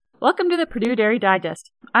Welcome to the Purdue Dairy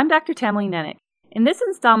Digest. I'm Dr. Tamily Nennick. In this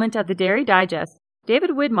installment of the Dairy Digest,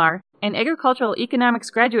 David Widmar, an agricultural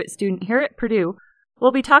economics graduate student here at Purdue,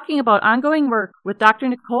 will be talking about ongoing work with Dr.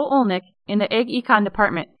 Nicole Olnick in the Ag Econ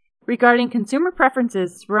department regarding consumer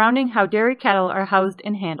preferences surrounding how dairy cattle are housed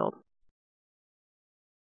and handled.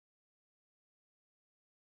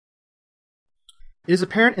 It is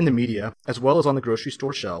apparent in the media, as well as on the grocery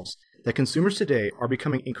store shelves, that consumers today are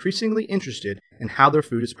becoming increasingly interested in how their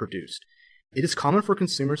food is produced. It is common for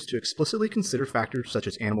consumers to explicitly consider factors such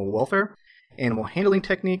as animal welfare, animal handling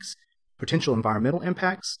techniques, potential environmental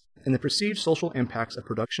impacts, and the perceived social impacts of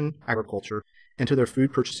production agriculture into their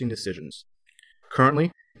food purchasing decisions.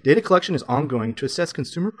 Currently, data collection is ongoing to assess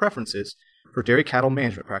consumer preferences for dairy cattle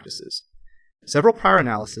management practices. Several prior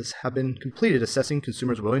analyses have been completed assessing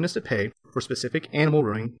consumers' willingness to pay for specific animal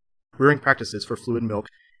rearing practices for fluid milk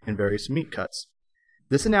and various meat cuts.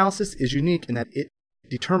 This analysis is unique in that it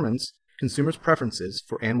determines consumers' preferences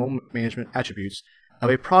for animal management attributes of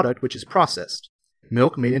a product which is processed,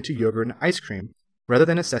 milk made into yogurt and ice cream, rather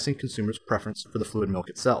than assessing consumers' preference for the fluid milk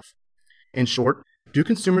itself. In short, do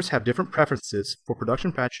consumers have different preferences for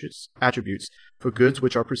production attributes for goods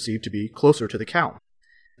which are perceived to be closer to the cow?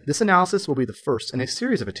 This analysis will be the first in a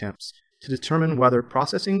series of attempts to determine whether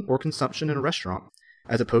processing or consumption in a restaurant,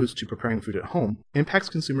 as opposed to preparing food at home, impacts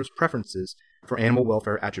consumers' preferences for animal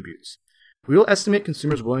welfare attributes. We will estimate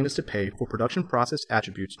consumers' willingness to pay for production process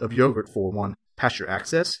attributes of yogurt for 1. Pasture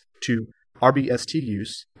access, 2. RBST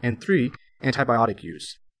use, and 3. Antibiotic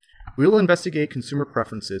use. We will investigate consumer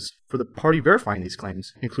preferences for the party verifying these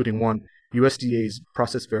claims, including 1. USDA's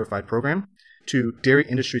Process Verified Program, 2. Dairy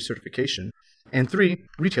Industry Certification, and 3.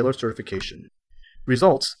 Retailer certification.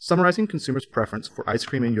 Results, summarizing consumers' preference for ice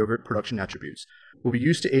cream and yogurt production attributes, will be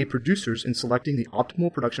used to aid producers in selecting the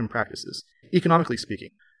optimal production practices, economically speaking,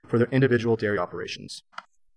 for their individual dairy operations.